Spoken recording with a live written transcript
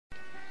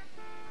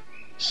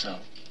So?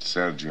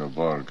 Sergio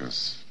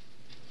Borges.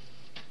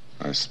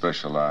 I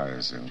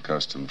specialize in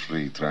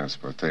custom-free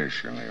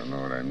transportation, you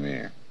know what I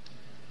mean?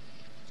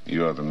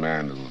 You're the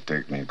man who will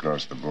take me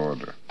across the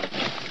border.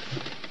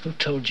 Who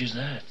told you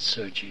that,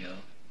 Sergio?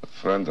 A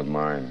friend of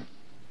mine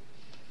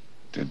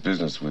did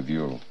business with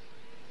you.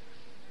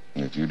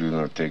 And if you do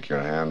not take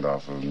your hand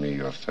off of me,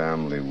 your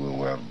family will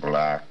wear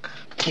black.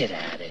 Get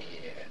out of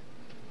here.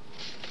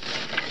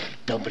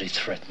 Nobody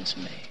threatens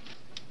me.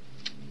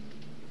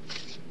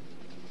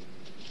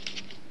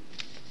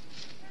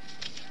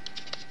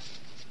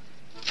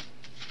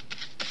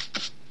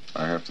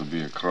 I have to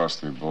be across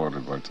the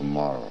border by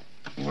tomorrow.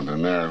 With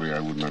an area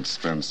I would not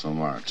spend so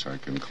much. I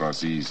can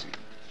cross easy.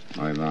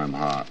 Right now I'm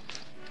hot.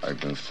 I've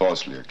been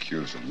falsely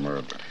accused of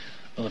murder.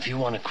 Well, if you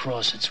want to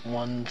cross, it's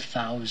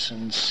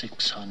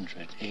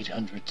 1,600.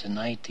 800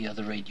 tonight, the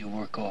other 8 you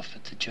work off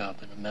at the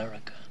job in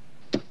America.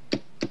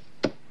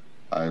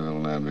 I will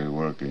not be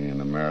working in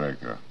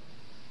America.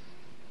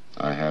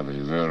 I have a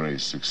very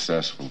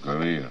successful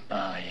career.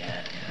 Ah,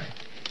 yeah.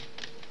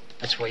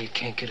 That's why you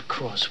can't get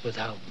across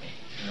without me,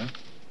 huh?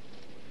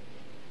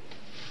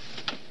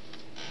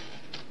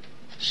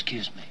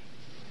 Excuse me.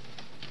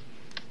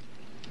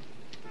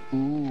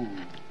 Ooh.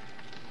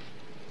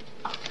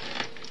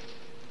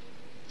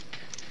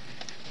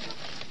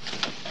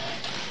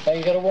 Now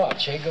you got a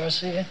watch, eh,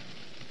 Garcia?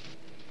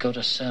 Go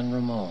to San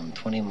Ramon,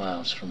 20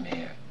 miles from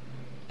here.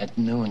 At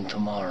noon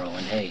tomorrow,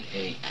 and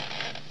hey.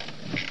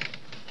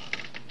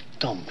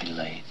 Don't be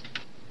late.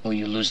 Or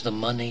you lose the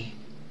money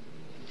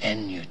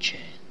and your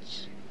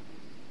chance.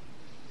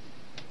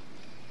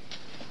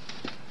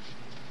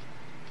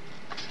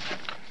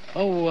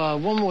 Oh,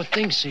 one more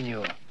thing,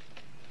 senor.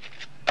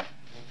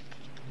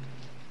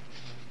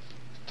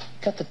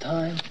 Got the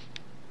time?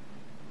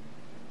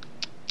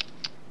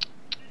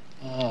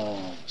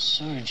 Oh,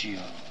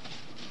 Sergio.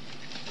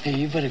 Hey,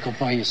 you better go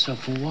buy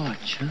yourself a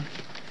watch, huh?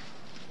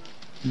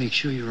 Make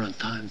sure you're on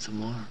time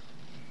tomorrow.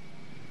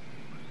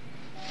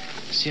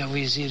 See how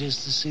easy it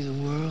is to see the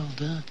world,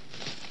 huh?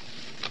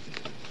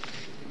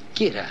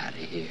 Get out of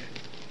here.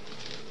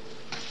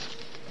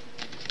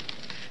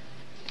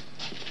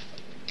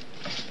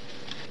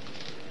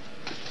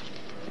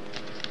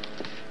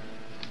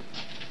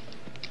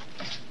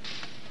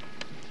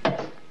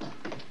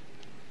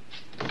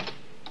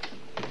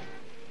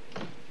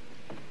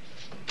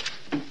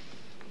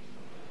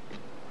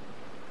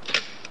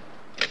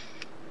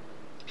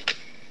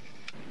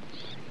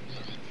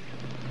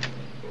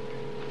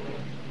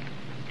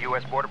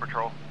 U.S. Border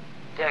Patrol.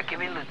 Yeah, give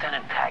me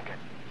Lieutenant Taggart.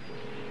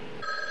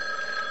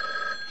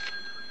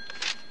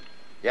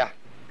 Yeah.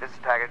 This is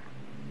Taggart.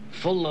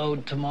 Full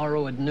load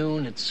tomorrow at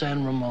noon at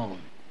San Ramon.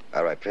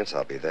 All right, Prince,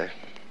 I'll be there.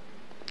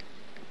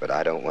 But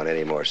I don't want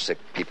any more sick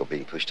people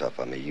being pushed off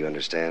on me. You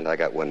understand? I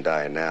got one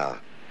dying now.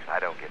 I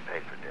don't get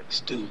paid for this.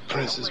 This dude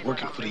Prince is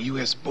working for the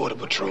U.S. Border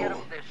Patrol.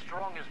 They're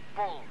strong as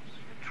bulls.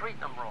 You treat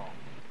them wrong.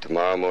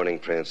 Tomorrow morning,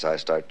 Prince, I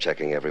start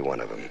checking every one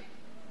of them.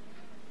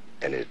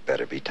 And it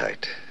better be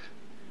tight.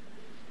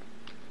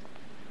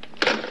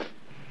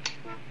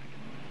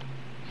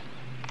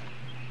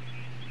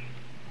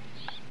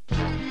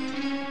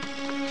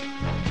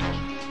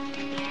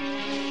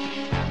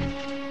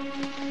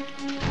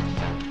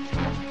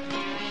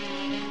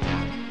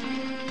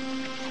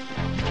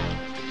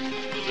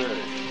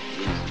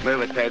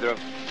 Move it, Pedro.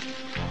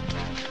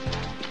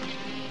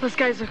 Those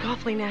guys look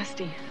awfully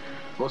nasty.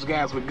 Most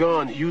guys with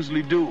guns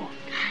usually do.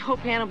 I hope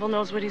Hannibal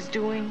knows what he's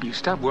doing. You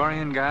stop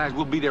worrying, guys.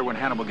 We'll be there when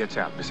Hannibal gets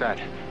out.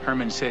 Besides,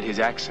 Herman said his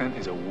accent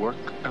is a work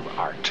of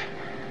art.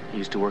 He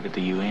used to work at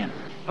the UN.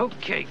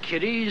 Okay,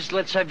 kiddies,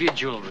 let's have your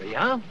jewelry,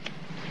 huh?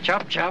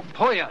 Chop, chop,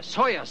 hoyas,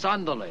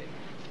 ándale.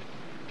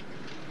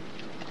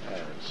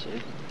 That's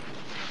it.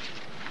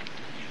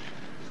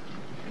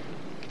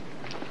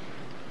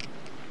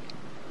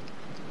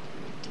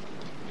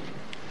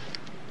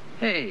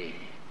 Hey,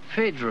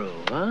 Pedro,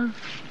 huh?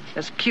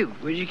 That's cute.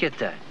 Where'd you get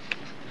that?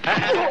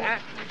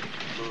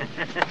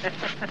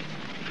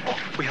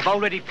 We have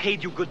already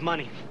paid you good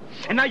money.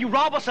 And now you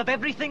rob us of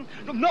everything?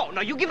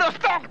 No, you give us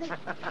back.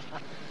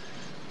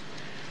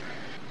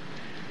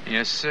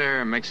 Yes,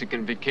 sir. A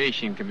Mexican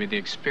vacation can be the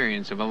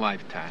experience of a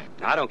lifetime.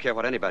 I don't care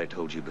what anybody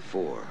told you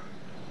before.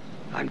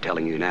 I'm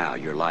telling you now,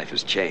 your life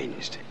has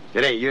changed.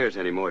 It ain't yours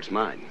anymore, it's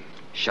mine.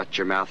 Shut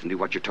your mouth and do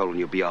what you're told and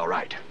you'll be all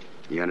right.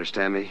 You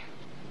understand me?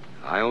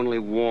 I only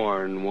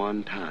warn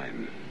one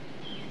time.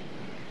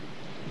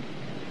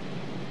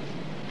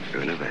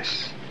 Una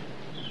vez.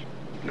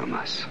 No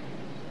más.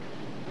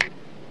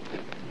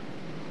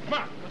 Come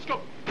on, let's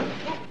go.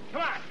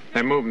 Come on.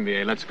 They're moving,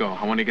 B.A. Let's go.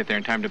 I want to get there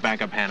in time to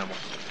back up Hannibal.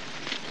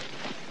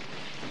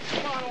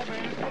 Come on, old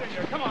man. Get in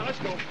there. Come on, let's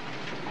go.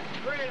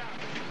 Straight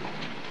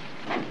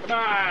out. Come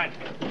on.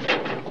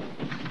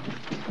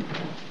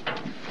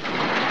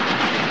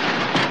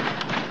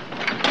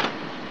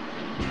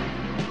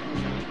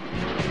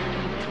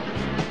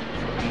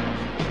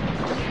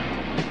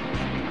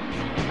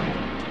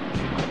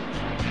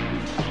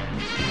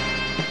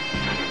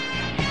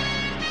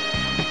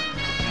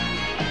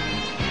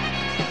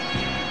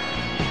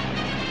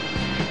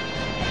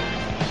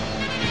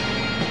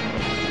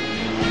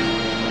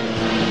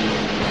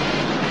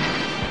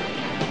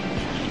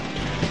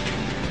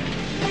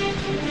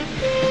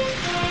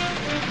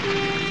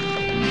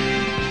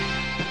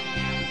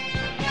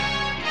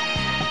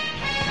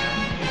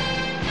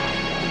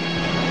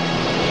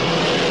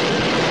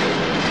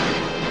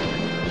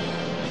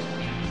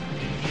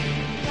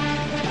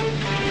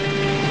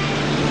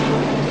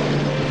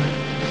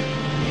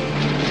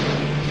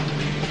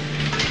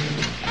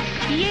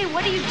 Hey,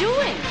 what are you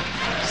doing?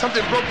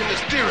 Something broke in the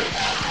steering.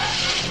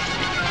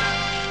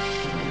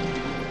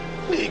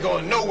 We ain't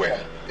going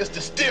nowhere. It's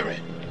the steering.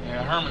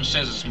 Yeah, Herman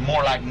says it's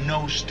more like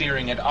no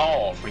steering at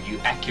all for you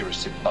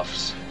accuracy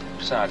buffs.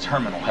 Besides,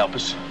 Herman will help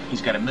us.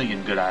 He's got a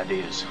million good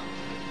ideas.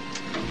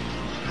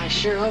 I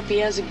sure hope he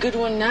has a good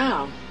one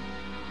now.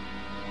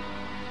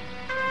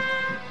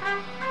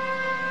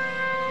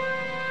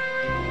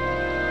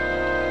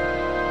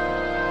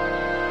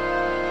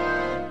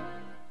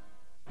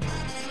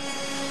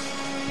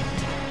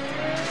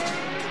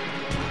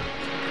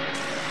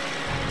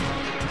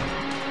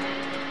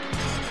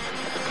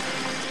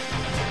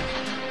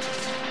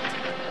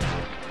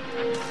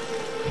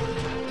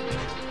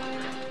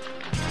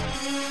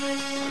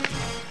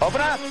 Open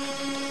up.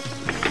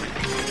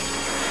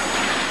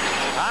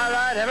 All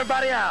right,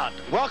 everybody out.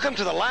 Welcome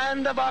to the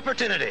land of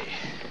opportunity.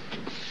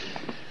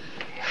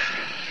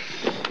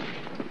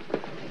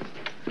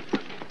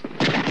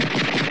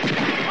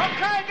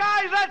 Okay,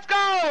 guys, let's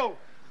go.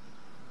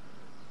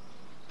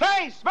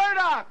 Pace,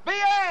 Murdoch,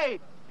 BA.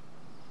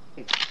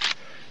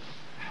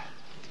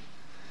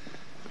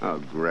 Oh,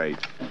 great.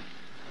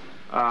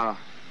 Want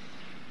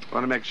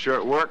to make sure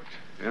it worked?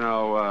 You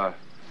know,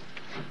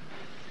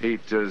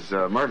 Heat does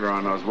murder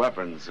on those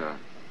weapons.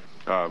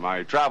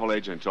 My travel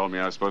agent told me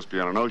I was supposed to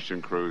be on an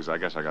ocean cruise. I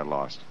guess I got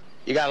lost.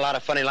 You got a lot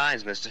of funny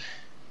lines, mister.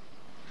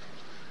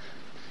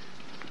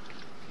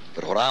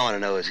 But what I want to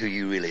know is who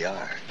you really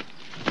are.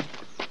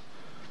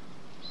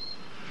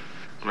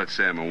 Let's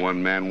say I'm a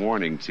one-man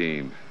warning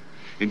team.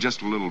 In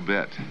just a little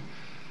bit,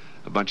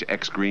 a bunch of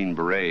ex-Green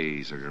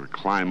Berets are going to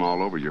climb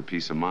all over your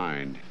peace of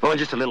mind. Oh, in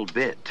just a little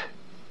bit.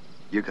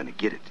 You're going to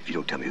get it if you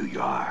don't tell me who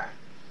you are.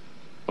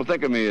 Well,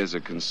 think of me as a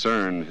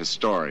concerned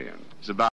historian. It's about